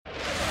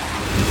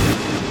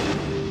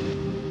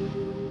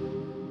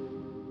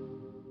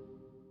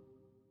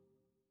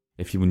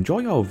If you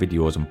enjoy our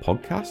videos and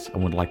podcasts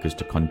and would like us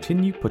to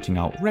continue putting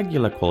out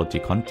regular quality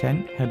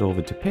content, head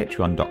over to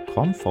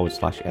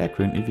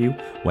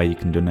patreon.com/aircrewinterview, where you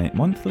can donate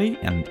monthly,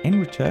 and in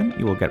return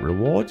you will get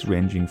rewards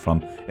ranging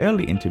from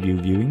early interview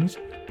viewings,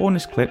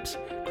 bonus clips,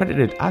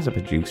 credited as a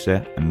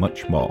producer, and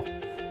much more.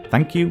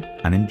 Thank you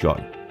and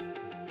enjoy.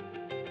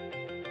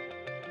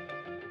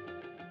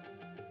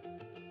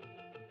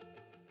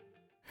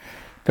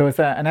 There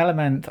was an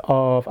element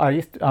of,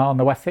 on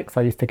the Wessex,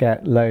 I used to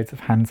get loads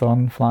of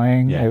hands-on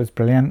flying. Yeah. It was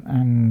brilliant,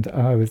 and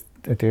I was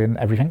doing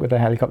everything with the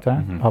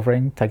helicopter,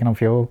 hovering, taking on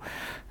fuel,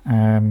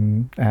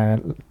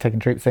 taking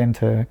troops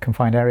into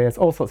confined areas,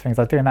 all sorts of things.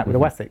 I was doing that with the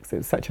Wessex. It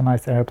was such a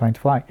nice aeroplane to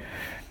fly.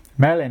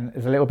 Merlin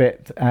is a little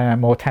bit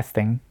more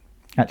testing.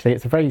 Actually,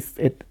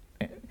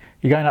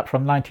 you're going up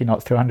from 90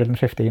 knots to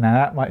 150. Now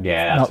that might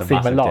not seem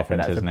a lot, but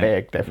that's a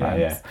big difference.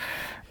 Yeah.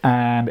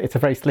 And it's a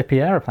very slippy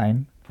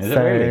aeroplane. Is it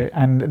really?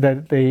 And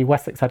the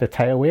Wessex had a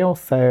tail wheel,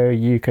 so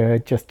you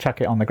could just chuck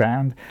it on the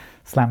ground,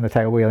 slam the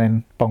tail wheel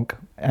in, bonk.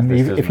 And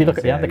if you look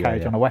at the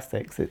undercarriage on a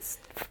Wessex, it's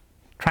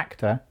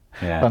tractor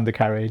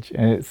undercarriage.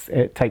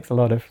 It takes a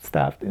lot of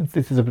stuff.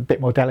 This is a bit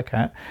more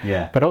delicate.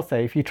 Yeah. But also,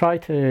 if you try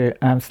to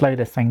slow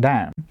this thing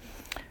down,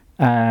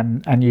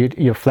 and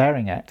you're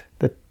flaring it,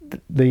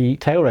 the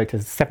tail rotor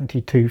is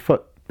 72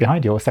 foot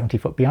behind you or 70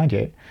 foot behind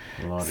you.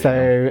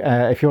 So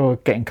if you're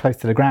getting close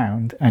to the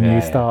ground and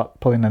you start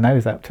pulling the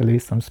nose up to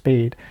lose some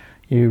speed,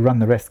 you run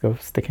the risk of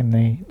sticking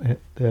the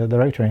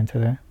rotor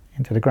into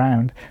the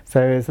ground.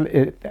 So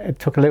it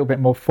took a little bit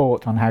more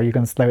thought on how you're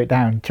going to slow it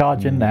down.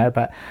 Charge in there,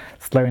 but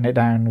slowing it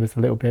down was a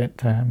little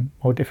bit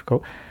more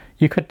difficult.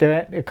 You could do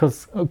it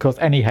because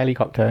any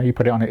helicopter, you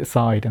put it on its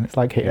side and it's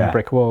like hitting a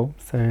brick wall.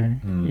 So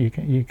you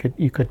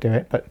could do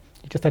it, but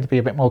you just had to be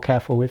a bit more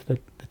careful with the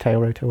tail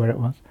rotor where it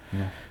was.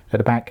 Yeah. At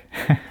the back.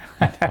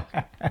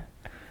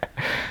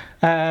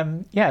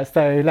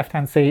 So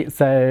left-hand seat.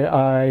 So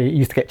I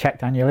used to get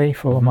checked annually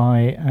for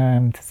my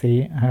to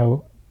see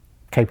how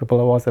capable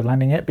I was of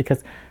landing it,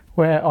 because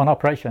we're on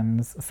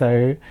operations.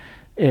 So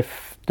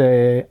if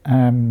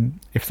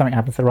if something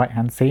happens to the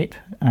right-hand seat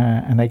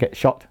and they get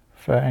shot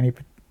for any,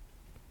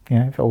 if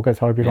it all goes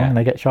horribly wrong and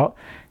they get shot,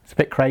 it's a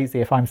bit crazy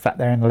if I'm sat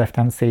there in the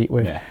left-hand seat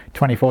with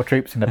 24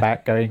 troops in the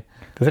back going,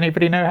 does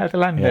anybody know how to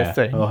land this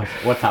thing? Oh,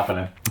 what's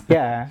happening?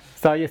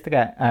 So I used to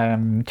get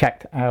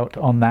checked out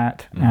on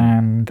that,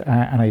 and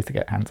I used to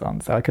get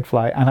hands-on, so I could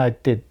fly, and I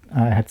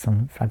had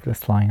some fabulous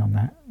flying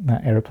on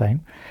that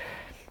aeroplane.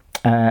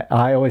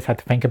 I always had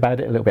to think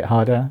about it a little bit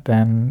harder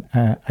than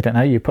I don't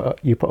know. You put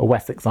a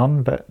Wessex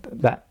on, but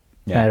that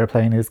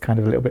aeroplane is kind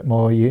of a little bit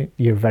more.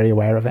 You're very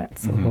aware of it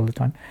sort of all the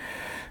time.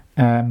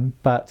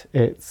 But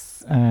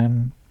it's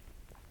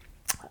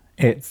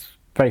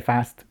very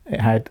fast.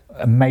 It had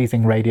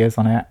amazing radios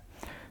on it.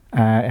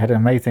 It had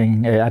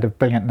a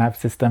brilliant nav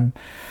system.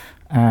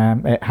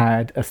 It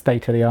had a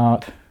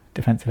state-of-the-art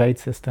defensive aid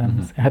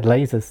systems. It had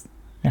lasers.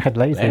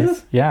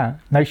 Lasers? Yeah,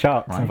 no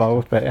sharks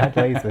involved, but it had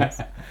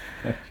lasers.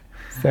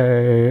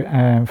 So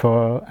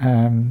for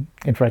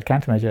infrared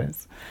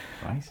countermeasures.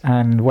 Right.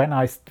 And when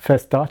I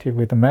first started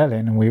with the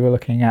Merlin and we were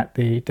looking at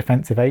the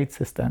defensive aid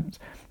systems,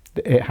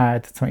 it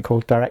had something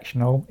called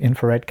directional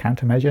infrared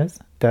countermeasures,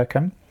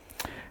 DIRCM,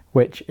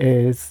 which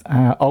is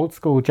old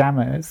school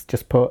jammers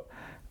just put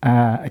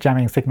a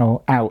jamming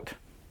signal out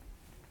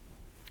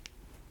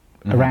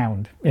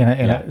around in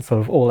a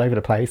sort of all over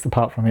the place.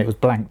 Apart from it was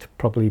blanked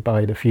probably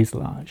by the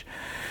fuselage,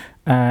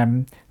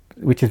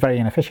 which is very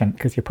inefficient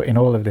because you're putting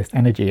all of this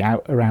energy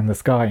out around the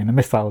sky, and the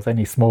missile's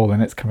only small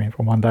and it's coming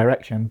from one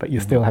direction, but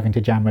you're still having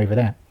to jam over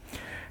there.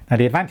 Now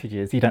the advantage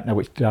is you don't know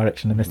which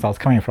direction the missile's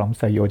coming from,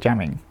 so you're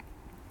jamming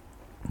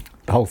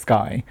the whole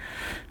sky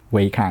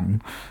where you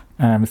can.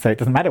 So it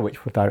doesn't matter which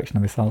direction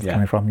the missile's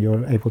coming from,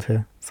 you're able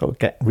to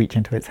sort of reach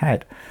into its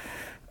head.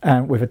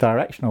 With a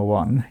directional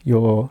one,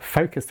 you're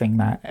focusing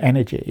that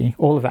energy,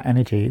 all of that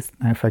energy is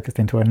now focused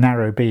into a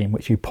narrow beam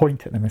which you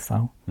point at the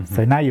missile.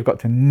 So now you've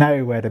got to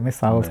know where the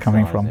missile is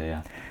coming from.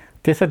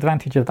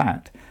 Disadvantage of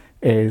that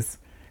is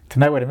to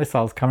know where the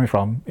missile's coming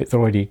from, it's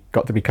already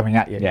got to be coming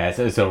at you. Yeah,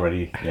 so it's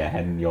already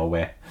heading your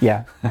way.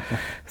 Yeah.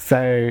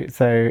 So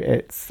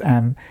it's...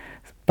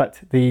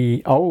 But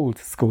the old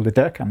school, the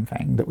DIRCM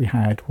thing that we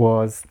had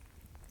was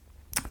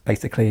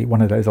basically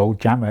one of those old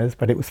jammers,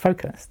 but it was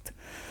focused.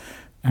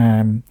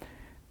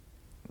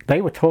 They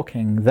were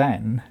talking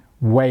then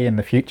way in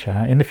the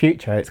future. In the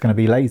future, it's going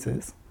to be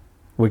lasers.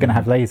 We're going to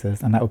have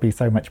lasers, and that will be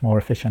so much more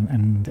efficient,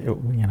 and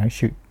it'll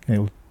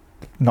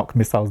knock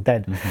missiles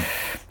dead,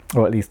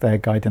 or at least their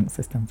guidance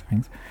systems and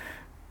things.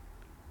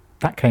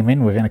 That came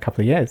in within a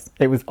couple of years.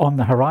 It was on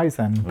the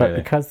horizon, but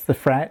because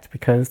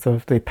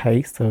of the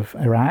pace of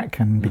Iraq,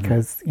 and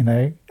because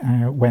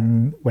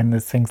when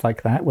there's things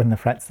like that, when the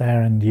threat's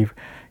there, and you've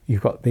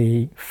got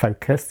the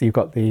focus, you've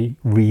got the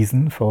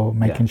reason for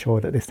making sure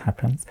that this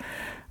happens.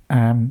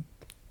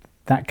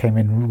 That came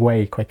in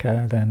way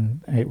quicker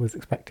than it was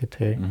expected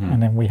to,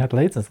 and then we had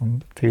lasers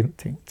on two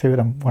of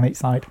them, one each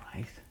side.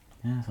 Right.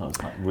 Yeah, so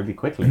it's like really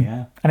quickly,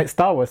 yeah. And it's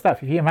Star Wars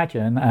stuff. If you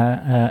imagine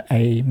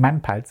a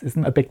Manpads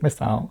isn't a big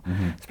missile,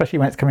 especially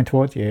when it's coming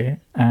towards you,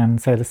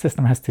 and so the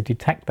system has to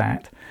detect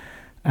that,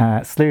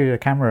 slew the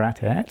camera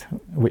at it,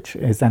 which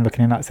is then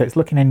looking in that. So it's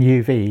looking in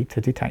UV to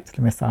detect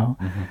the missile,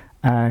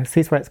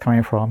 sees where it's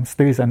coming from,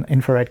 slews an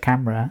infrared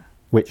camera,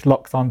 which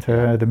locks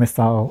onto the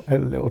missile, a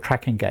little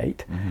tracking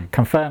gate,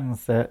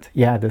 confirms that,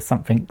 there's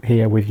something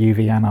here with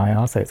UV and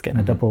IR, so it's getting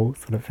a double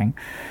sort of thing.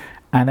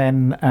 And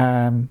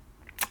then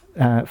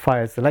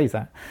fires the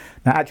laser.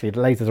 Now, actually, the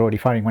laser's already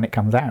firing when it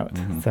comes out.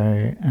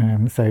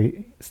 So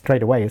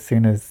straight away, as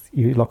soon as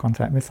you lock onto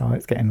that missile,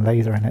 it's getting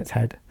laser in its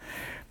head.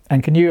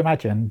 And can you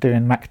imagine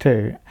doing Mach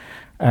 2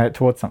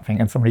 towards something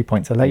and somebody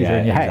points a laser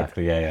in your head?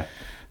 Exactly, yeah.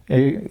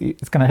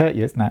 It's going to hurt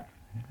you, isn't it?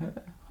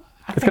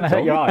 It's going to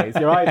hurt your eyes.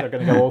 Your eyes are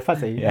going to go all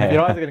fuzzy. If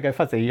your eyes are going to go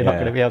fuzzy, you're not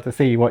going to be able to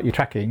see what you're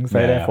tracking. So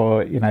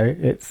therefore,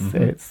 it's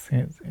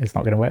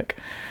not going to work.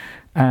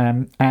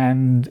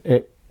 And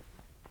it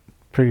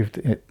proved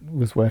it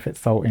was worth its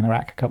salt in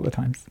Iraq a couple of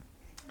times.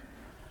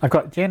 I've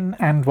got gin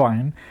and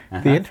wine.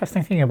 The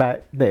interesting thing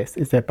about this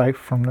is they're both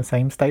from the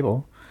same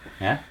stable.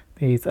 Yeah.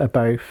 These are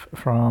both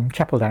from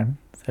Chapeldown.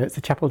 So it's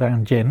a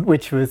Chapeldown gin,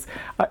 which was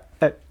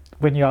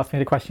when you asked me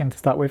the question to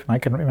start with and I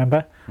couldn't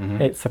remember,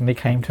 it suddenly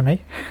came to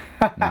me.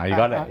 Now you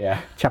got it,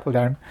 yeah.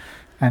 Chapeldown.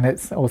 And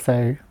it's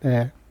also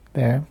their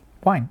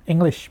wine,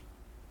 English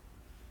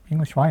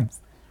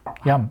wines.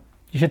 Yum.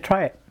 You should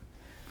try it.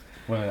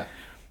 Well,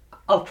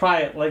 I'll try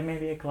it, like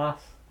maybe a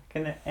glass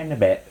in a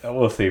bit.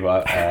 We'll see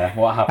what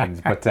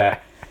happens. But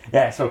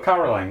so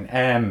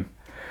Caroline,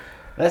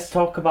 let's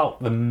talk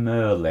about the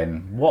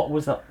Merlin. What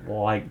was it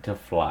like to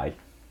fly?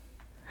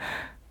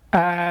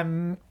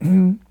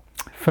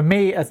 For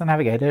me as a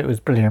navigator, it was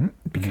brilliant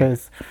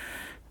because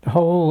the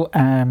whole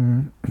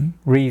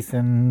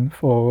reason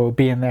for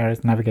being there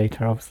as a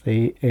navigator,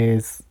 obviously,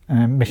 is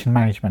mission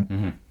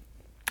management.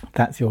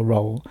 That's your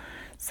role.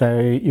 So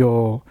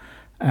you're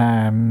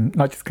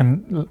not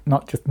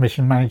just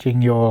mission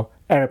managing your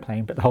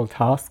aeroplane, but the whole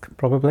task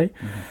probably,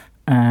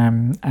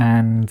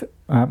 and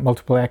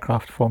multiple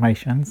aircraft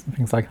formations and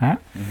things like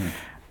that.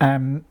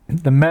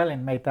 The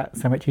Merlin made that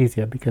so much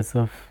easier because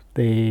of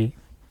the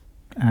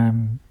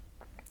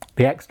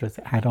extras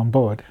it had on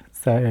board.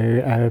 So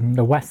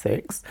the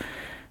Wessex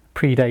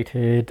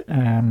predated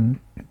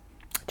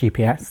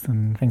GPS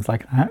and things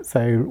like that.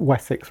 So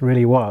Wessex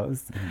really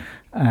was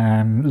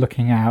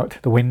looking out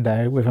the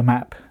window with a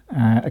map,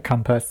 a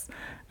compass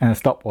and a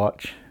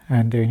stopwatch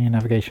and doing your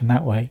navigation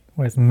that way,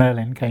 whereas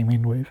Merlin came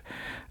in with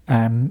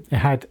it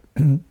had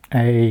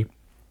a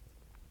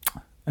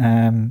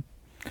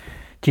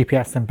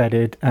GPS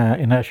embedded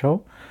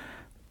inertial,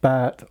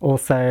 but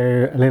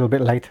also a little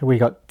bit later we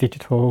got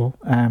digital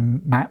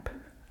map,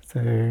 so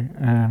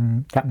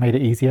that made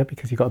it easier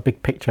because you got a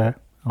big picture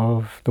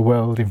of the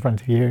world in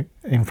front of you.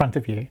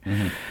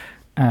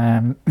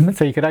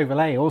 So you could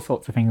overlay all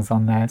sorts of things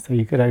on there. So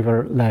you could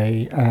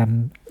overlay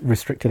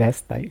restricted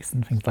airspace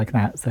and things like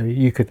that. So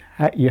you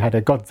had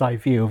a god's eye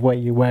view of where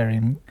you were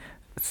in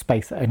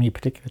space at any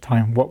particular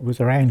time, what was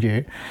around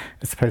you,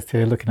 as opposed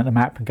to looking at the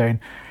map and going,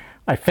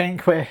 I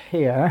think we're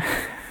here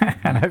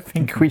and I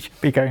think we should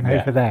be going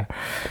over there.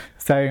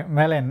 So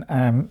Merlin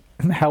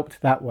helped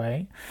that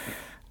way,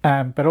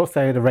 but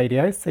also the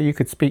radios. So you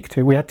could speak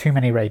to, we had too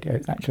many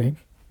radios actually.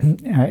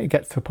 It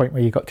gets to a point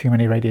where you've got too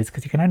many radios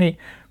because you can only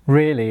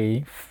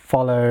really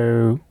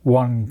follow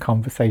one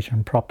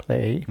conversation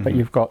properly, but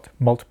you've got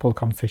multiple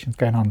conversations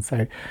going on.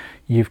 So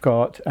you've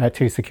got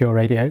 2 secure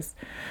radios.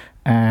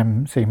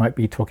 So you might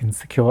be talking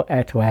secure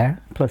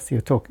air-to-air, plus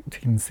you're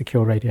talking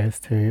secure radios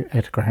to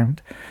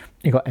air-to-ground.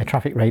 You've got air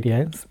traffic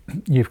radios.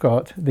 You've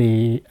got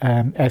the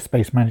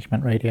airspace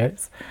management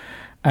radios.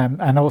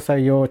 And also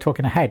you're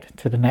talking ahead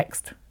to the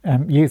next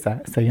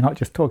user. So you're not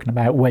just talking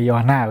about where you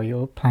are now,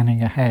 you're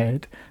planning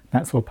ahead.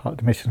 That's all part of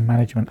the mission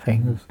management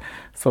thing.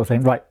 Sort of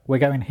saying, right, we're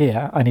going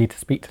here. I need to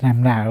speak to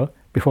them now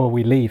before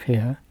we leave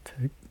here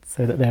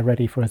so that they're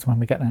ready for us when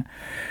we get there.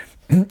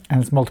 And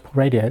there's multiple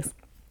radios.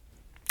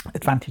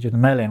 Advantage of the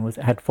Merlin was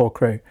it had 4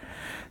 crew.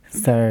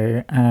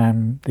 So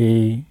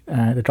the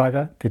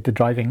driver did the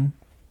driving.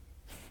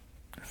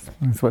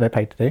 That's what they're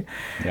paid to do.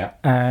 Yeah.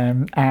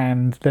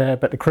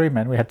 But the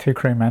crewmen, we had 2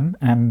 crewmen,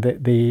 and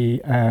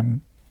the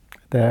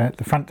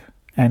front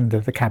end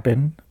of the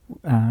cabin,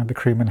 the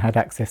crewmen had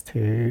access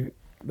to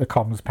the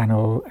comms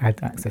panel,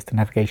 had access to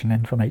navigation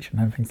information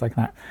and things like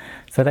that.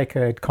 So they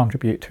could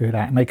contribute to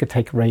that, and they could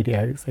take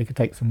radios. They could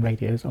take some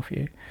radios off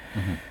you.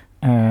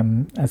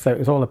 And so it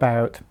was all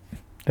about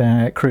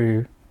the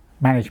crew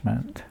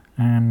management,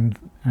 and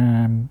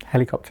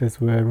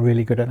helicopters were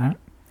really good at that,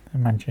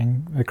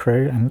 managing the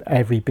crew, and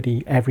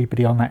everybody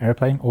on that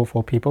airplane, all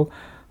 4 people,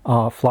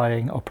 are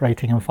flying,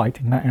 operating and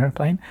fighting that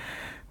airplane,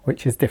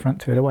 which is different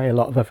to the way a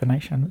lot of other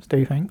nations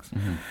do things.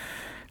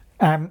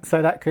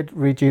 So that could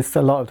reduce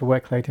a lot of the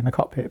workload in the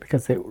cockpit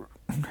because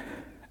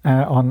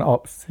on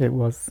ops it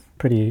was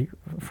pretty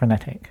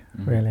frenetic,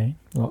 really,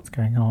 lots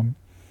going on.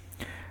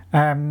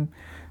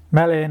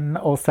 Merlin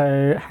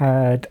also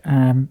had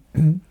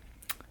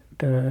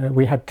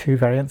we had two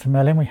variants of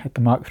Merlin. We had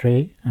the Mark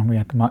III and we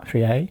had the Mark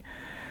IIIA.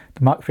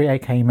 The Mark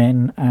IIIA came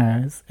in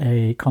as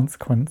a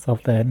consequence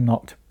of there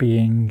not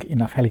being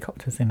enough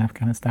helicopters in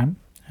Afghanistan,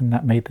 and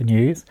that made the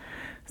news.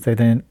 So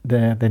then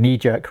the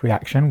knee-jerk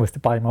reaction was to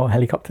buy more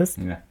helicopters.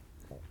 Yeah.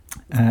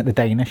 The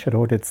Danish had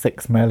ordered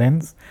 6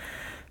 Merlins,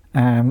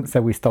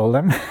 so we stole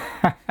them.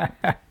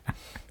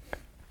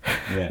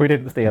 Yeah. We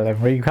didn't steal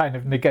them. We kind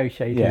of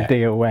negotiated a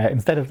deal where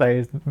instead of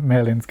those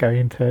Merlins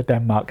going to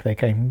Denmark, they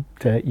came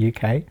to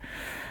UK.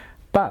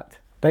 But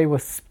they were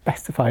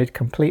specified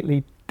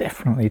completely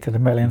differently to the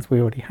Merlins we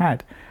already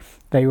had.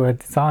 They were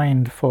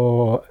designed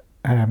for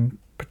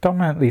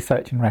predominantly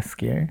search and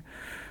rescue,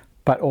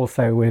 but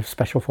also with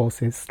special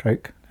forces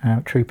stroke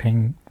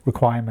trooping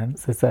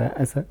requirements as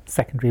a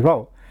secondary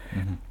role.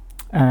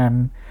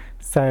 Mm-hmm.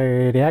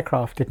 So the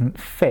aircraft didn't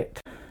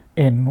fit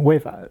in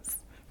with us,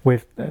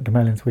 with the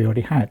Merlins we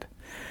already had.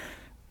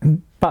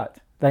 But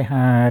they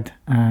had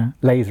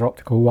laser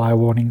optical wire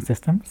warning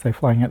system, so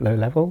flying at low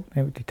level,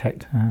 they would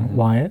detect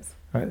wires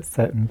at a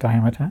certain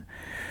diameter.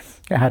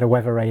 It had a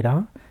weather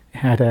radar, it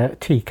had a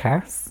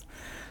TCAS,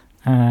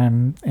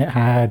 it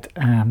had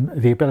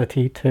the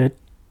ability to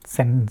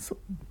send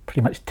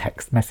pretty much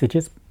text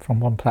messages from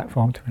one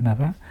platform to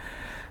another.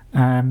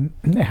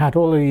 It had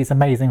all of these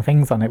amazing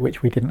things on it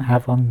which we didn't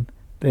have on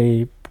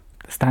the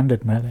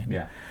standard Merlin.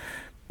 Yeah.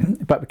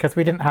 But because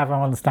we didn't have them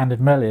on the standard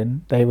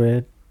Merlin, they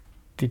were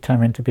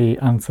determined to be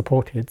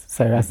unsupported.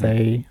 So as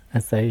they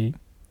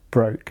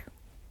broke,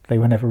 they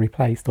were never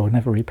replaced or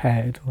never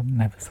repaired or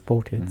never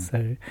supported.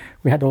 So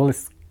we had all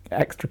this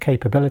extra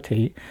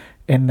capability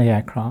in the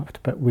aircraft,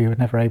 but we were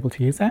never able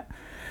to use it.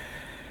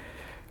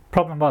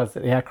 Problem was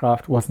that the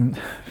aircraft wasn't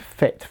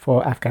fit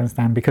for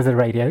Afghanistan because of the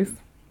radios,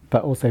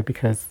 but also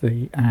because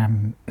the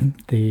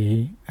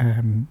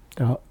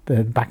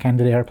back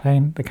end of the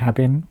airplane, the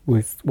cabin,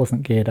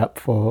 wasn't geared up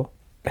for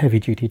heavy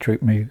duty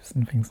troop moves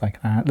and things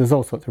like that. There's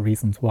all sorts of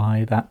reasons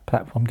why that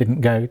platform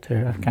didn't go to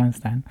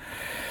Afghanistan.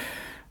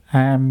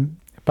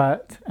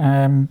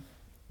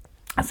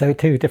 So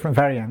two different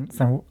variants,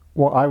 and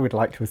what I would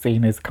like to have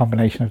seen is a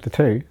combination of the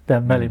two,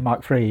 the Merlin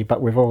Mark III,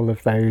 but with all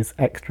of those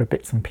extra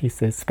bits and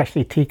pieces,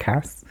 especially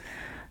TCAS.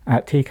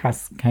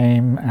 TCAS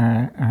came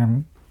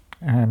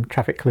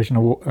traffic collision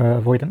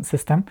avoidance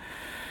system,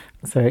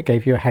 so it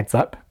gave you a heads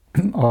up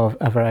of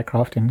other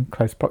aircraft in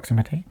close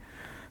proximity,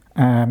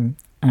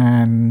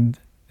 and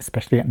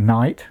especially at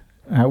night,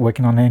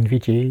 working on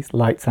NVGs,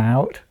 lights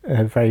out,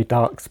 a very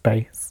dark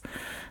space,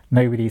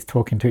 nobody's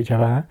talking to each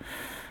other,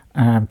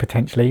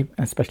 potentially,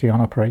 especially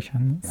on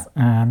operations.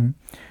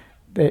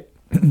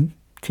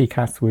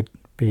 TCAS would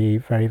be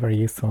very, very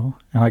useful,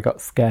 and I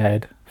got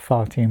scared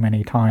far too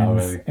many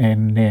times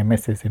in near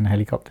misses in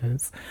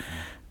helicopters,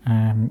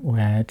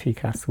 where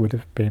TCAS would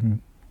have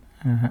been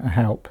a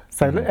help.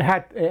 So it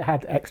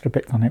had extra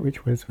bits on it,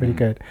 which was really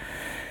good.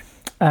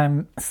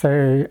 But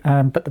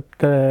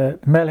the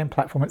Merlin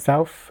platform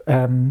itself,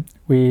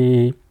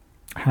 we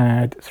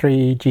had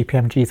 3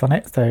 GPMGs on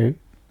it, so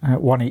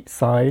one each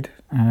side,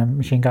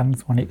 machine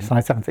guns, one each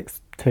side,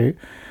 7.62,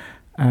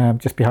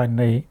 just behind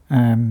the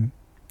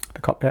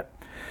cockpit,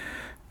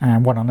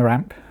 and one on the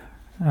ramp.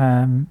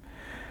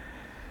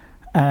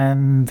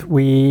 And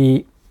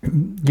we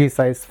use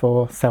those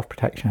for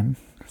self-protection,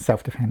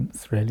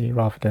 self-defense, really,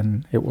 rather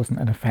than, it wasn't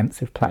an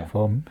offensive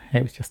platform.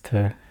 It was just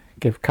to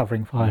give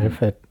covering fire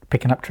for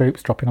picking up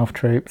troops, dropping off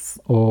troops,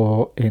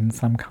 or in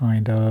some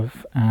kind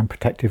of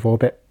protective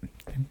orbit,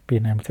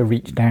 being able to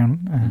reach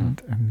down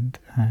and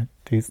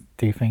do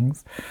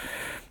things.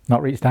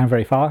 Not reach down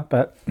very far,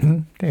 but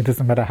it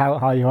doesn't matter how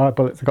high you are,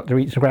 bullets have got to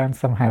reach the ground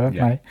somehow,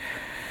 haven't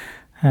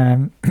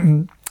they?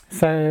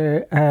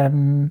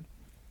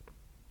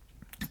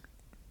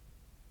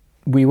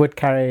 We would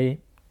carry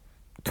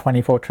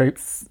 24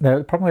 troops.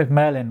 The problem with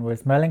Merlin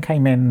was Merlin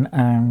came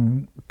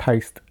in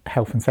post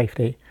health and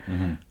safety.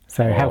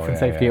 So health and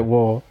safety at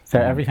war. So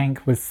everything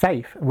was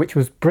safe, which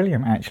was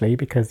brilliant actually,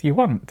 because you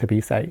want to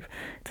be safe.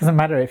 It doesn't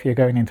matter if you're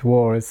going into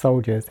war as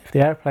soldiers. If the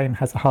airplane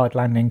has a hard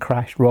landing,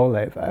 crash,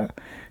 rollover,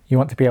 you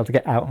want to be able to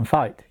get out and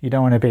fight. You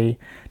don't want to be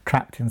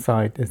trapped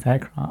inside this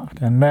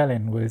aircraft. And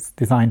Merlin was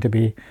designed to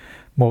be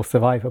more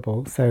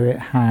survivable. So it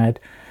had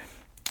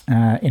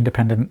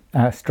independent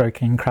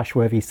stroking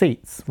crash-worthy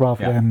seats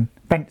rather than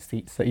bench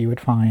seats that you would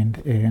find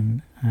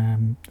in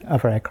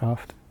other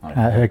aircraft.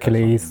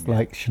 Hercules,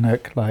 like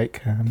Chinook,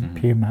 like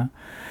Puma.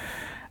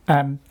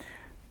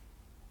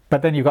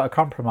 But then you've got a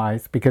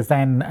compromise, because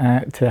then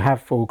to have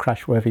full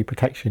crash-worthy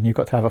protection, you've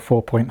got to have a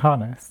 4-point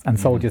harness. And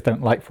soldiers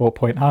don't like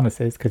 4-point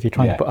harnesses, because you're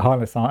trying to put a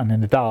harness on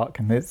in the dark,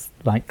 and it's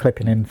like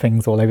clipping in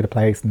things all over the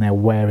place, and they're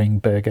wearing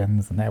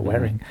Bergens, and they're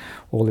wearing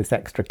all this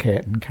extra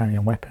kit and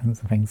carrying weapons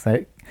and things.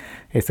 So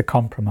it's a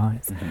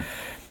compromise,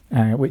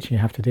 which you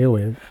have to deal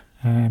with.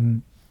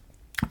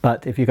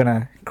 But if you're going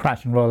to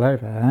crash and roll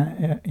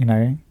over,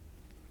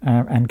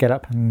 and get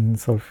up and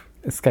sort of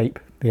escape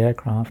the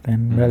aircraft,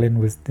 then Merlin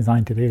was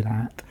designed to do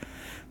that,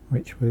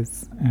 which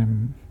was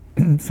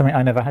something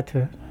I never had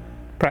to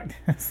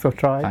practice or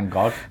try. Thank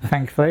God.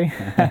 Thankfully.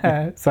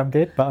 Some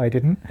did, but I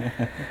didn't.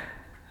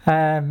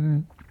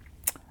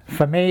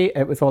 For me,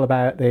 it was all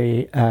about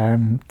the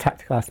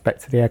tactical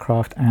aspects of the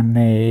aircraft and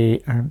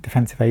the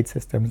defensive aid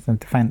systems. And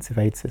defensive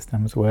aid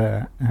systems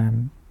were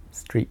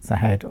streets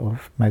ahead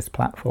of most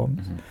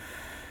platforms.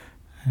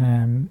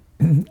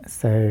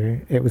 So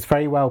it was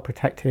very well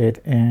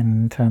protected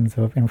in terms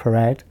of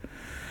infrared.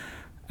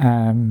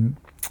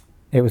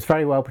 It was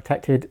very well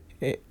protected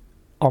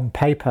on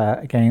paper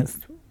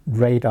against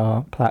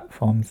radar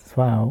platforms as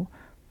well,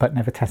 but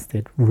never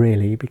tested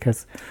really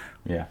because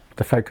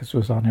the focus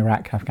was on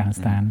Iraq,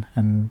 Afghanistan,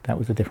 and that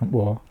was a different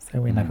war.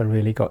 So we never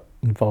really got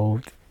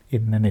involved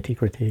in the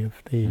nitty-gritty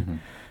of the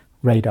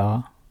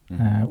radar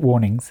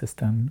warning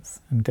systems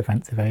and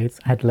defensive aids.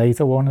 It had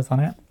laser warners on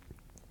it,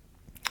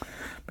 a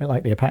bit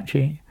like the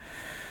Apache.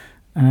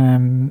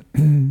 And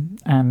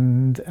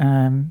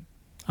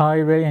I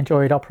really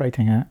enjoyed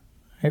operating it.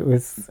 It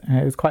was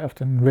quite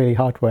often really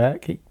hard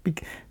work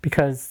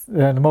because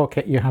the more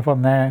kit you have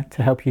on there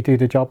to help you do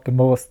the job, the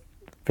more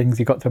things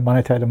you got to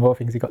monitor, the more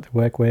things you got to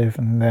work with,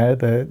 and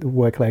the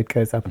workload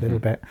goes up a little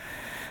bit.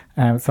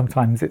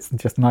 Sometimes it's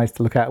just nice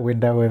to look out a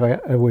window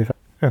with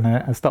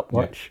a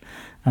stopwatch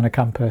and a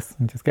compass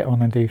and just get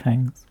on and do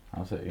things.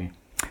 Absolutely.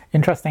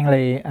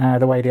 Interestingly,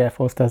 the way the Air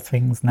Force does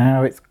things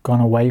now, it's gone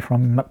away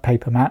from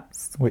paper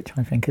maps, which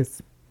I think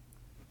is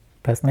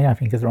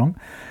wrong.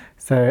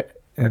 So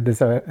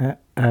there's a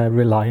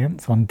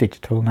reliance on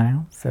digital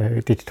now, so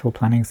digital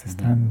planning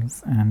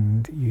systems,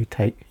 and you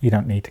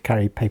don't need to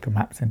carry paper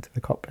maps into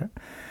the cockpit,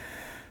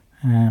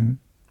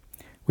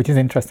 which is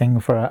interesting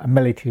for a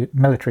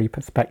military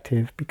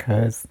perspective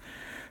because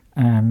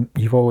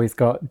you've always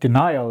got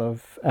denial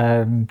of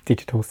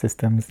digital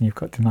systems, and you've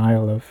got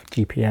denial of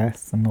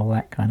GPS and all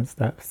that kind of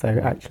stuff. So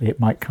actually it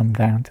might come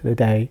down to the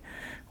day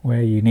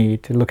where you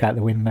need to look out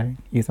the window,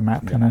 use a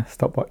map and a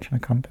stopwatch and a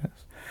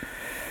compass.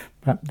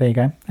 But there you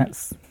go,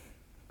 that's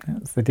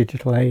the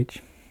digital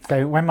age.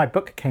 So when my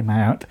book came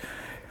out,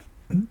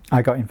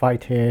 I got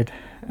invited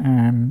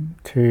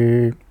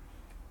to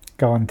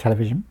go on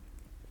television.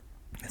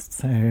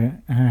 So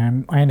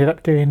I ended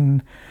up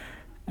doing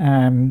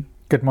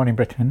Good Morning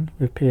Britain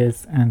with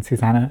Piers and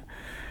Susanna,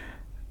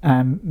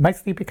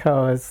 mostly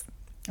because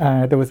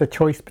there was a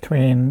choice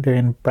between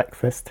doing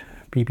Breakfast,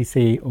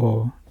 BBC,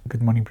 or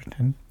Good Morning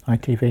Britain,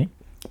 ITV,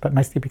 but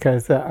mostly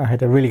because I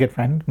had a really good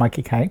friend,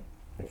 Mikey Kay,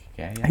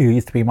 who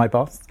used to be my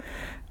boss,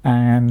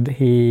 and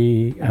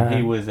he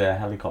was a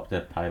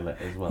helicopter pilot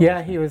as well.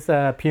 Yeah, he was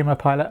a Puma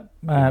pilot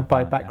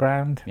by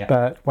background,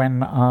 but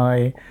when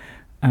I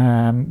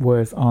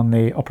was on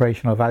the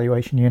operational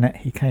evaluation unit,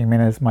 he came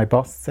in as my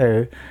boss.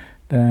 So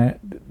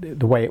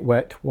the way it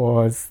worked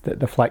was that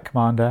the flight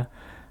commander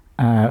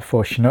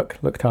for Chinook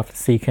looked after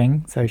Sea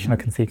King, so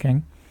Chinook and Sea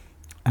King,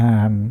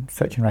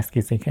 search and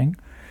rescue Sea King,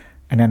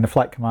 and then the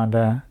flight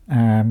commander,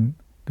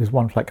 there's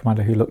one flight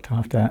commander who looked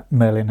after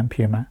Merlin and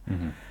Puma,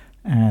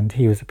 and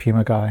he was a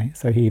Puma guy,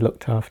 so he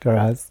looked after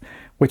us,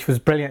 which was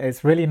brilliant.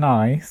 It's really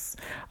nice.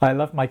 I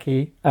love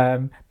Mikey,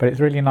 but it's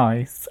really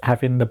nice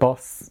having the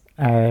boss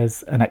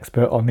as an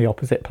expert on the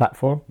opposite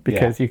platform,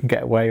 because you can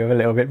get away with a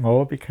little bit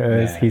more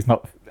because he's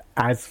not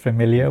as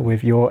familiar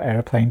with your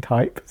airplane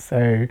type,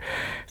 so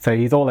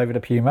he's all over the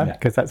Puma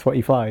because that's what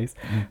he flies.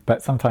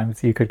 But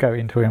sometimes you could go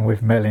into him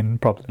with Merlin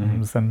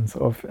problems and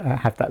sort of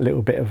have that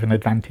little bit of an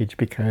advantage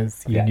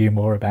because you knew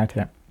more about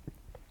it.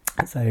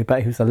 So,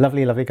 but he was a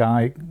lovely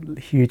guy,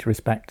 huge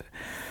respect,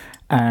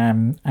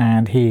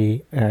 and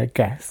he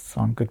guests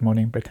on Good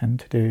Morning Britain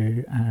to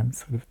do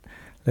sort of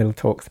little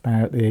talks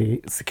about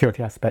the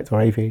security aspects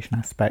or aviation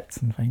aspects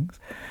and things.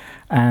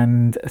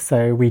 And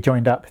so we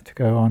joined up to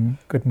go on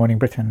Good Morning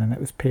Britain, and it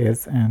was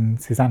Piers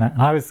and Susanna.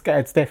 And I was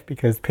scared stiff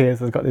because Piers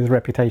has got this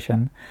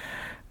reputation,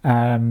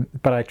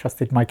 but I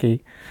trusted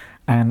Mikey,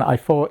 and I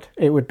thought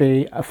it would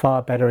be a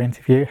far better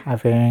interview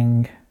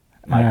having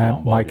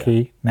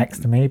Mikey next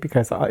to me,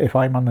 because if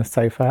I'm on the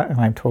sofa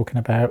and I'm talking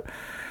about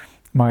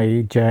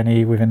my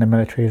journey within the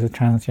military as a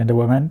transgender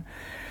woman,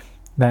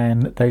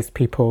 then those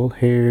people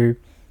who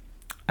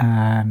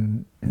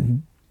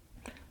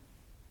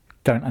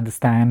don't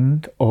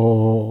understand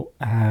or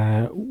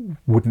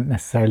wouldn't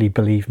necessarily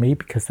believe me,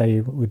 because they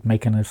would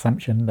make an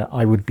assumption that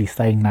I would be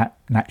saying that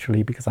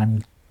naturally because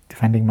I'm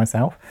defending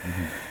myself.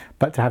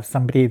 But to have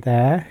somebody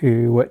there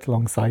who worked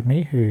alongside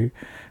me, who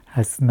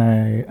has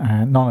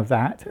none of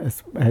that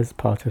as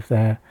part of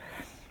their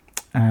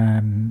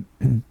own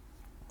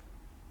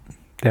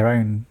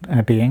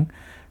being,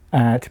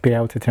 to be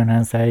able to turn around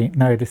and say,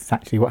 no, this is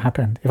actually what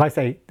happened. If I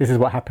say, this is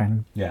what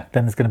happened, then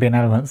there's going to be an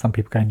element of some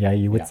people going, yeah,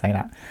 you would say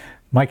that.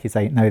 Mikey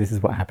say, no, this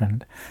is what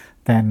happened.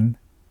 Then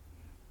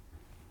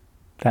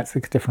that's a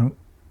different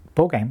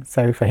ballgame.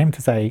 So for him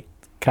to say,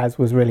 Kaz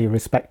was really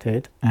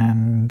respected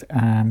and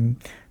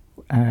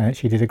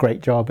she did a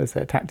great job as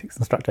a tactics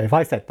instructor. If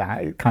I said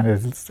that, it kind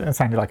of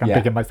sounded like I'm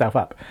bigging myself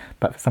up.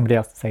 But for somebody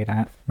else to say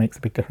that makes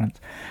a big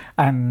difference.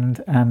 And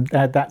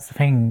that's the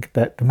thing,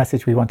 that the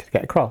message we wanted to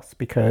get across,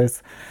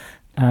 because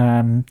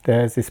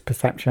there's this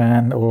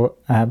perception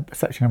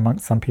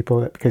amongst some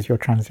people that because you're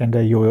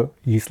transgender, you're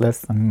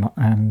useless and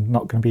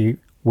not going to be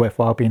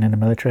worthwhile being in the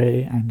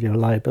military and you're a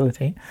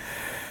liability.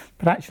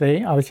 But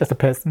actually, I was just a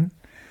person,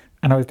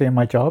 and I was doing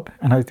my job,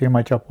 and I was doing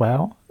my job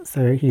well.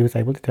 So he was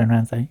able to turn around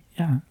and say,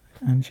 yeah,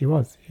 and she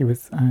was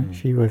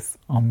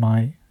on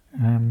my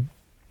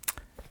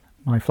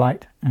my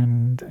flight,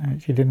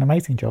 and she did an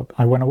amazing job.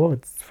 I won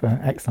awards for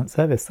excellent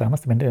service, so I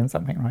must have been doing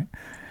something right.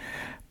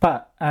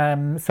 But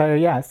so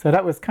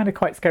that was kind of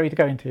quite scary to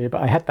go into,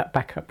 but I had that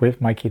backup with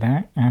Mikey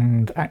there,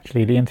 and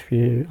actually the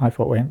interview I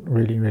thought went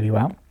really, really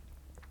well.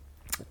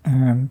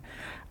 And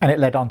it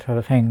led on to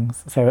other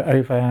things. So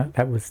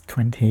that was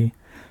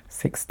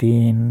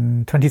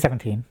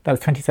 2017, that was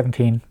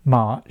 2017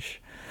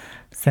 March.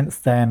 Since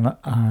then,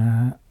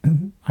 I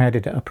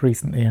added it up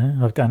recently.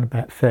 I've done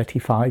about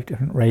 35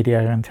 different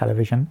radio and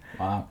television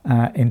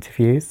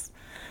interviews.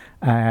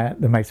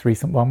 The most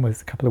recent one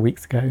was a couple of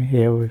weeks ago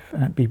here with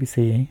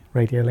BBC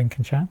Radio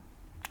Lincolnshire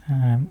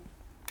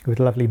with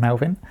lovely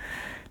Melvin.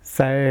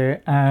 So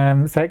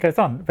it goes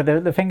on. But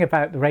the thing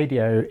about the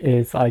radio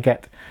is I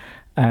get,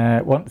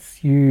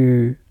 once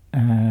you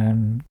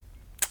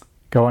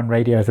go on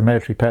radio as a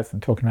military person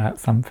talking about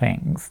some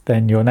things,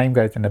 then your name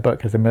goes in the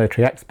book as a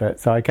military expert.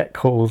 So I get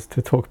calls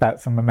to talk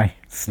about some amazing,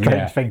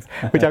 strange things,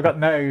 which I've got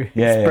no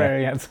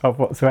experience of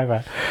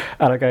whatsoever.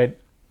 And I go,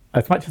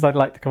 as much as I'd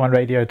like to come on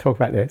radio and talk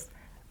about this,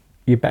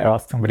 you better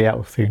ask somebody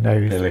else who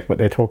knows what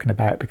they're talking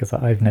about, because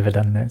I've never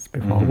done this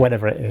before,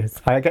 whatever it is.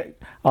 I get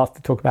asked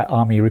to talk about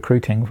army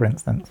recruiting, for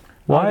instance.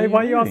 Why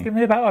are you asking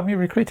me about army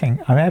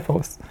recruiting? I'm Air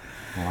Force.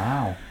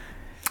 Wow.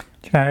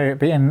 You know,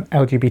 being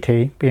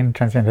LGBT, being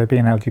transgender,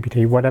 being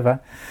LGBT,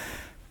 whatever,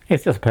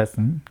 it's just a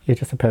person. You're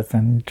just a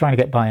person trying to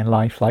get by in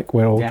life, like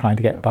we're all trying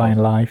to get by in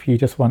life. You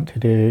just want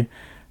to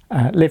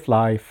live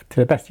life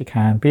to the best you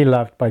can, be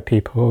loved by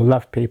people,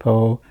 love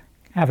people,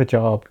 have a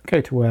job,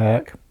 go to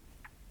work.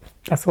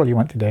 That's all you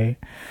want to do.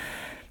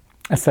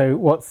 So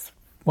what's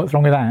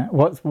wrong with that?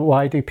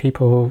 Why do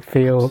people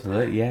feel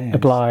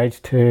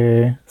obliged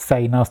to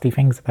say nasty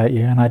things about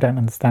you? And I don't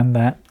understand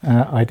that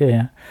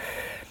idea.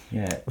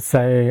 Yeah.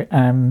 So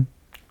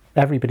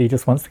everybody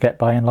just wants to get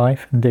by in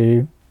life and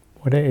do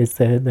what it is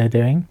they're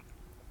doing,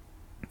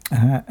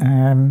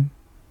 and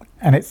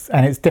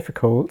it's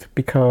difficult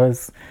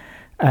because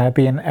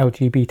being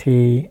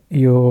LGBT,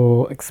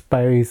 you're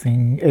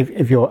exposing,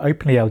 if you're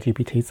openly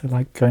LGBT, so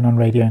like going on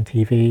radio and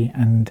TV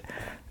and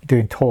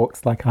doing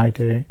talks like I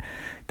do,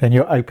 then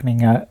you're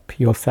opening up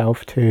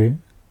yourself to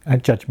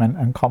judgment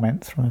and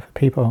comments from other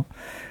people.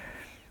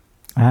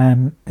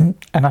 And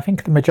I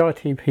think the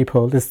majority of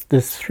people, there's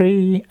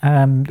three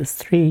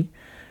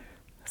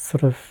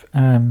sort of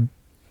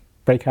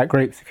breakout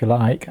groups, if you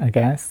like, I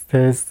guess.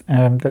 There's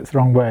that's the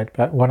wrong word,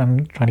 but what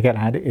I'm trying to get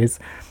at is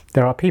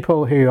there are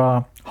people who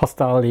are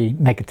hostilely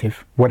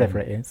negative, whatever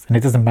it is, and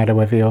it doesn't matter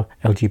whether you're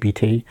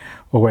LGBT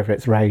or whether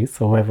it's race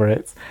or whether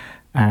it's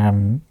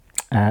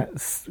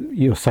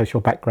your social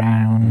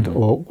background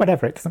or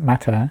whatever. It doesn't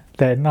matter.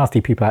 There are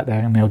nasty people out there,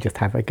 and they'll just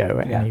have a go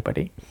at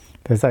anybody.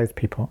 There's those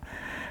people.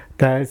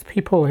 There's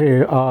people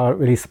who are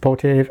really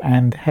supportive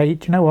and, hey,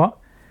 do you know what?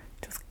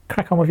 Just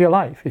crack on with your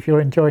life. If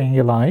you're enjoying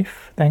your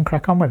life, then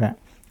crack on with it.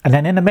 And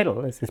then in the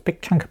middle, there's this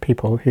big chunk of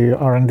people who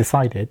are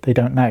undecided. They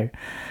don't know.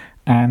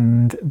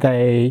 And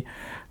they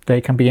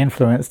can be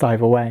influenced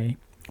either way,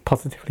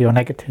 positively or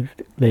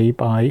negatively,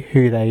 by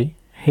who they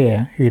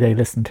hear, who they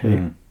listen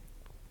to.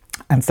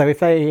 And so if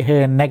they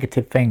hear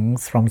negative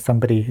things from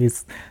somebody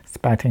who's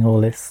spouting all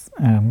this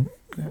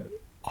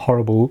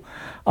horrible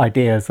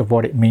ideas of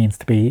what it means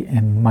to be,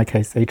 in my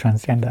case, a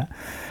transgender,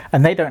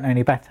 and they don't know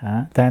any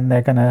better, then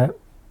they're going to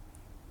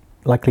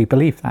likely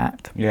believe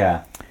that.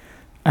 Yeah.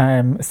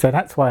 So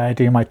that's why I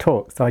do my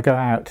talks. So I go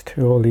out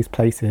to all these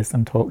places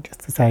and talk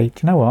just to say,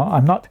 do you know what?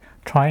 I'm not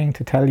trying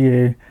to tell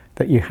you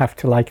that you have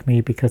to like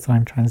me because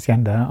I'm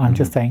transgender. I'm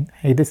just saying,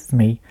 hey, this is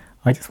me.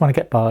 I just want to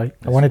get by.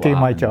 I want to do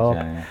my job.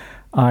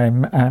 I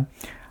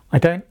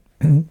don't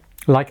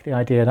like the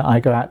idea that I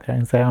go out there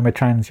and say I'm a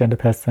transgender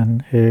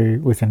person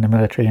who was in the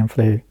military and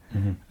flew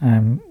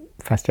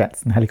fast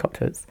jets and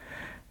helicopters.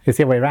 It's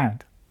the other way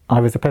around. I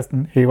was a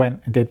person who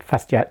went and did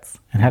fast jets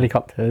and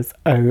helicopters.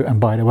 Oh, and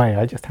by the way,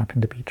 I just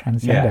happened to be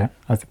transgender.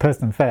 I was a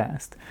person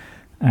first.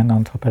 And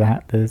on top of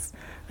that, there's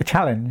a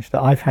challenge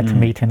that I've had to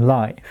meet in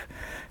life.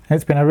 And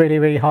it's been a really,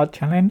 really hard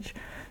challenge.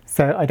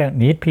 So I don't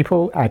need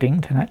people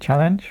adding to that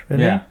challenge,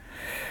 really. Yeah.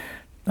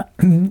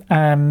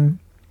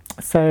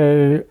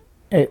 So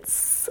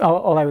it's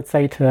all I would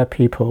say to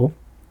people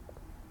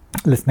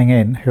listening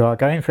in who are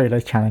going through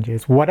those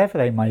challenges, whatever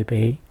they may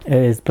be,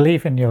 is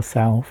believe in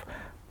yourself,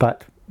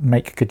 but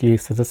make good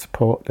use of the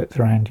support that's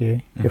around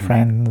you, your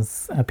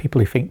friends, people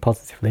who think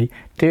positively.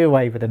 Do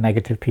away with the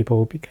negative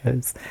people,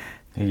 because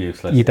you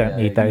don't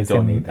need those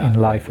in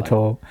life at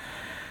all.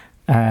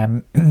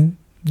 But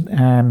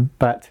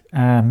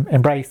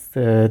embrace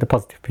the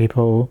positive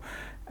people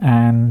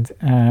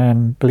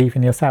and believe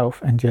in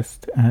yourself and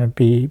just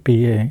be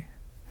you.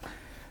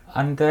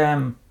 And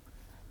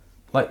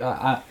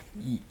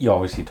you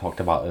obviously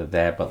talked about it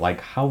there, but like,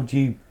 how do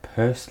you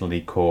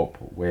personally cope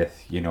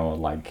with,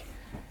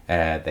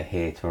 the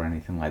hate or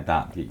anything like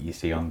that you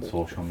see on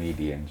social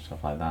media and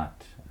stuff like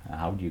that?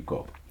 How do you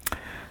cope?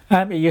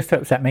 It used to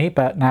upset me,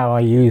 but now I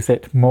use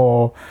it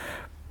more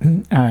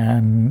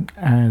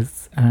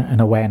as an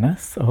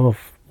awareness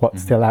of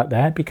what's still out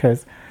there,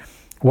 because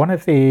one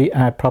of the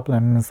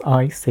problems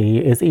I see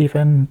is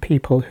even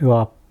people who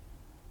are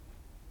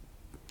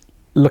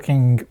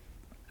looking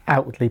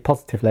outwardly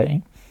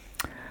positively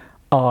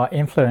are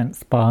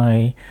influenced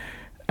by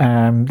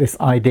this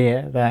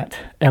idea that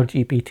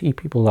LGBT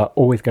people are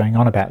always going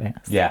on about this.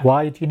 Yeah.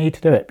 Why do you need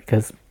to do it?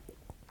 Because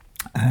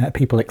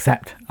people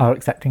are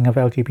accepting of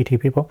LGBT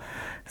people.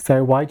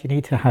 So why do you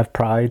need to have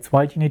prides?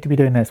 Why do you need to be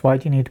doing this? Why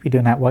do you need to be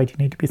doing that? Why do you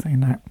need to be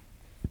saying that?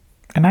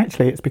 And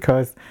actually it's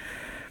because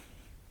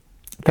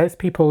those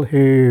people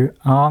who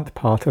aren't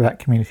part of that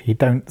community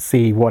don't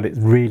see what it's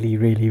really,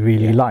 really,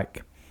 really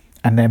like.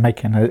 And they're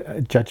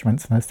making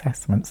judgments and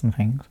assessments and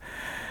things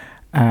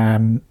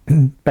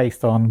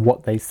based on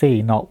what they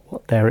see, not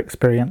what they're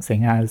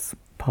experiencing as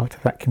part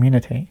of that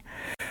community.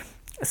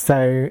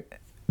 So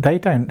they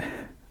don't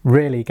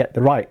really get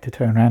the right to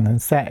turn around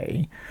and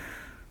say,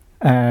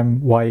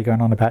 why are you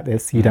going on about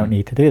this? You don't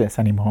need to do this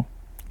anymore.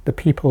 The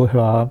people who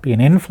are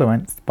being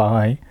influenced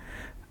by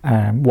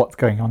what's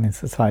going on in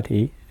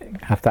society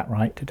have that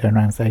right to turn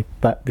around and say,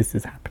 but this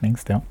is happening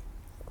still.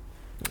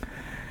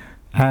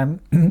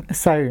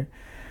 So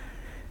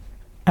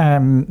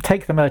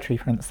take the military,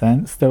 for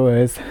instance. There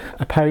was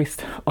a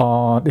post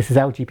on, this is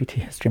LGBT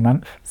History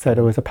Month, so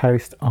there was a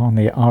post on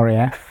the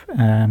RAF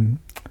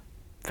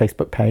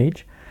Facebook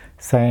page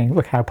saying,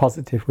 look how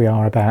positive we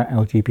are about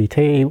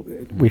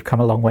LGBT, we've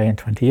come a long way in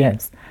 20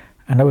 years.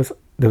 And there was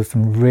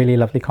some really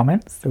lovely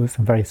comments, there was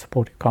some very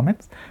supportive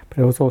comments, but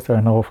there was also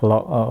an awful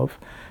lot of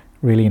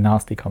really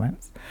nasty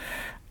comments.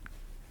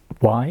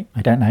 Why?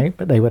 I don't know,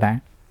 but they were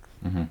there.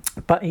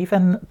 But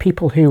even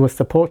people who were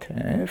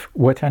supportive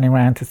were turning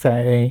around to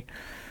say,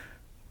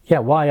 yeah,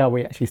 why are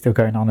we actually still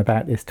going on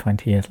about this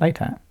 20 years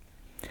later?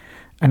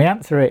 And the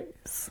answer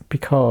is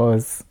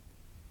because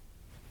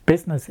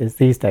businesses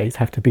these days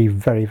have to be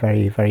very,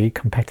 very, very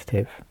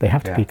competitive. They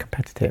have to be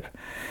competitive.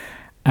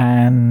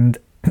 And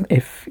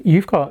if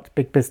you've got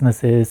big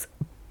businesses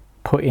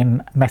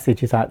putting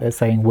messages out there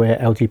saying we're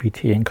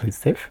LGBT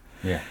inclusive,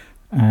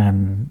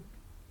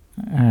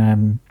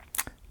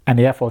 and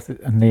the Air Force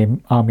and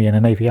the Army and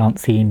the Navy aren't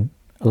seen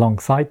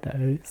alongside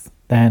those,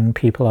 then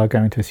people are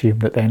going to assume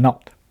that they're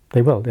not.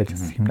 They will, they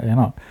just assume that they're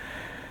not.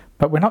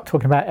 But we're not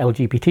talking about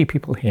LGBT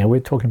people here, we're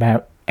talking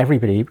about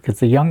everybody, because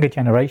the younger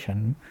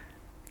generation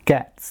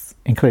gets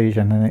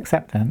inclusion and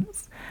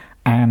acceptance,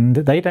 and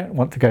they don't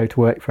want to go to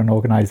work for an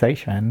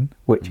organisation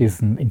which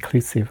isn't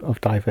inclusive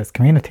of diverse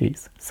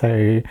communities.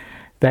 So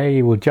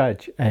they will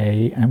judge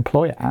an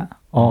employer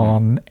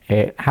on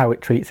how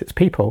it treats its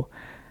people.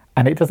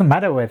 And it doesn't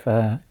matter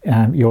whether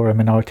you're a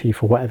minority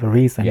for whatever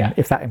reason.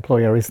 If that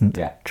employer isn't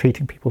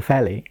treating people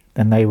fairly,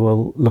 then they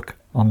will look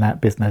on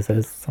that business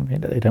as something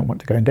that they don't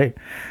want to go and do.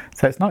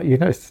 So it's not,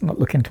 it's not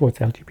looking towards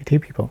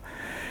LGBT people.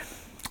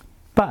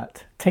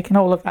 But taking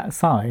all of that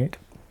aside,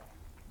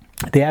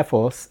 the Air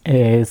Force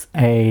is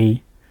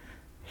a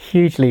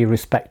hugely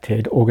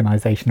respected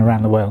organisation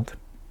around the world.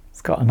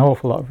 It's got an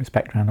awful lot of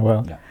respect around the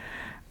world.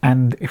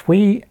 And if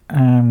we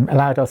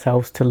allowed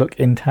ourselves to look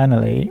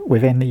internally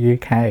within the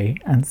UK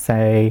and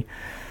say,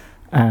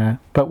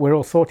 but we're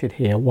all sorted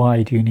here,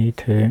 why do you need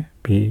to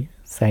be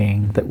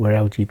saying that we're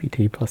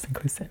LGBT plus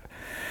inclusive?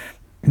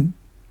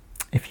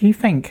 If you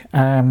think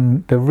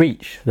the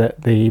reach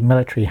that the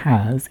military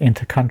has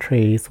into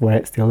countries where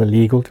it's still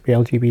illegal to be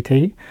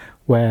LGBT,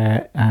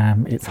 where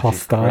it's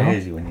hostile. It's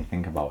crazy when you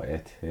think about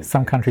it.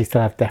 Some countries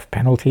still have death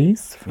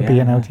penalties for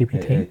being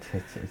LGBT.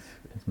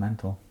 It's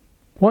mental.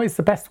 What is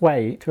the best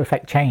way to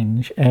affect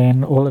change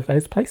in all of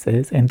those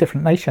places, in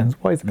different nations?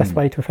 What is the best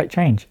way to affect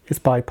change? It's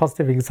by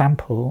positive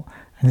example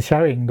and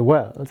showing the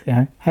world,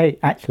 hey,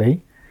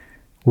 actually,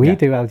 we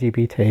do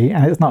LGBT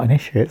and it's not an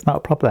issue, it's not a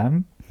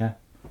problem.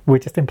 We're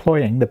just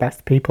employing the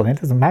best people. It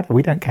doesn't matter.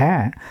 We don't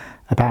care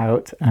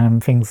about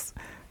things,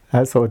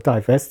 sort of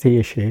diversity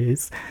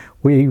issues.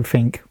 We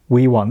think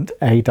we want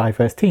a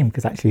diverse team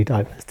because actually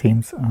diverse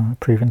teams are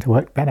proven to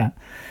work better.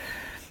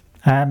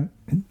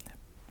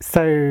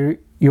 So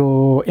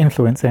you're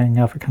influencing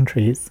other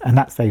countries, and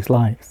that saves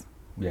lives.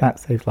 That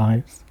saves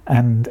lives,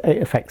 and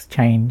it affects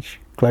change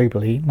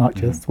globally, not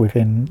just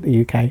within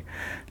the UK.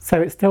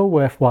 So it's still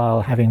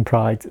worthwhile having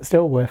prides. It's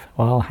still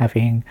worthwhile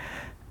having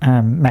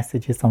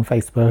messages on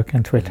Facebook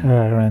and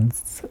Twitter and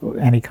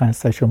any kind of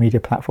social media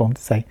platform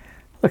to say,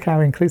 look how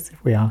inclusive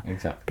we are.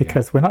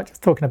 Because we're not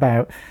just talking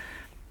about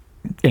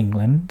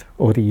England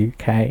or the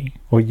UK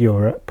or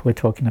Europe, we're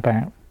talking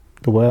about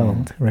the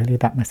world. Really,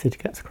 that message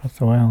gets across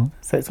the world.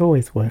 So it's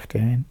always worth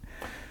doing.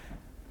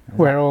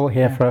 We're all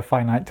here for a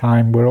finite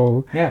time. We're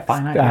all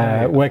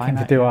working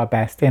to do our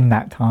best in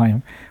that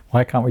time.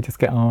 Why can't we just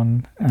get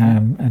on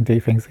and do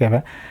things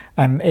together?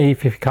 And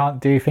if you can't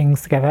do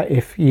things together,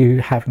 if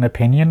you have an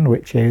opinion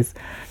which is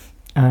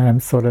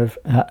sort of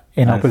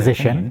in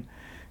opposition,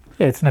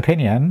 it's an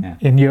opinion,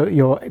 and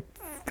you're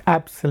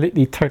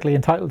absolutely, totally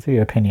entitled to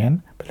your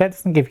opinion, but that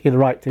doesn't give you the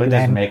right to. But it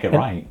doesn't make it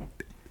right.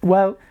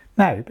 Well,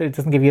 no, but it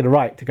doesn't give you the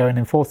right to go and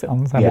enforce it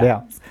on somebody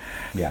else.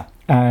 Yeah.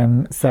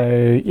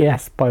 So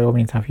yes, by all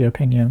means, have your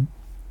opinion.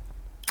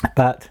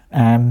 But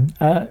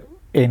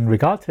in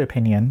regard to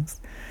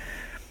opinions,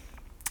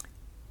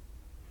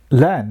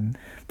 learn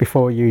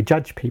before you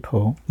judge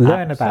people.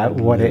 Learn about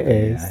what it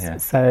is. Yeah.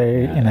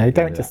 So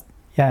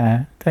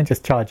don't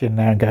just charge in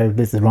there and go,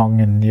 "This is wrong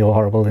and you're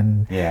horrible."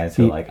 And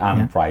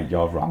I'm right,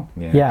 you're wrong.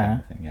 Yeah. Yeah. Kind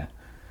of thing, yeah.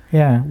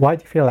 Yeah. Why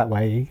do you feel that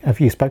way? Have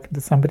you spoken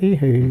to somebody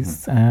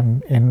who's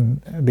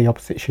in the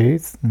opposite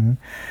shoes and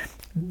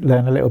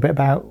learn a little bit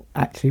about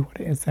actually what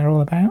it is they're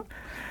all about?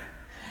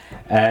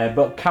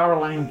 But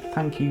Caroline,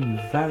 thank you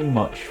very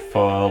much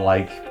for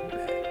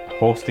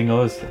hosting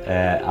us.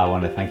 I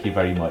want to thank you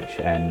very much,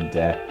 and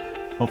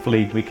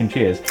hopefully we can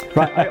cheers.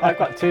 Right, I've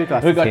got 2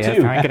 glasses. We've got here,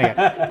 2. So I'm going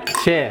to go.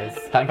 Cheers.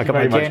 Thank you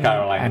very much,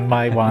 Caroline. And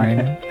my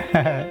wine.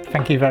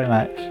 Thank you very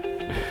much.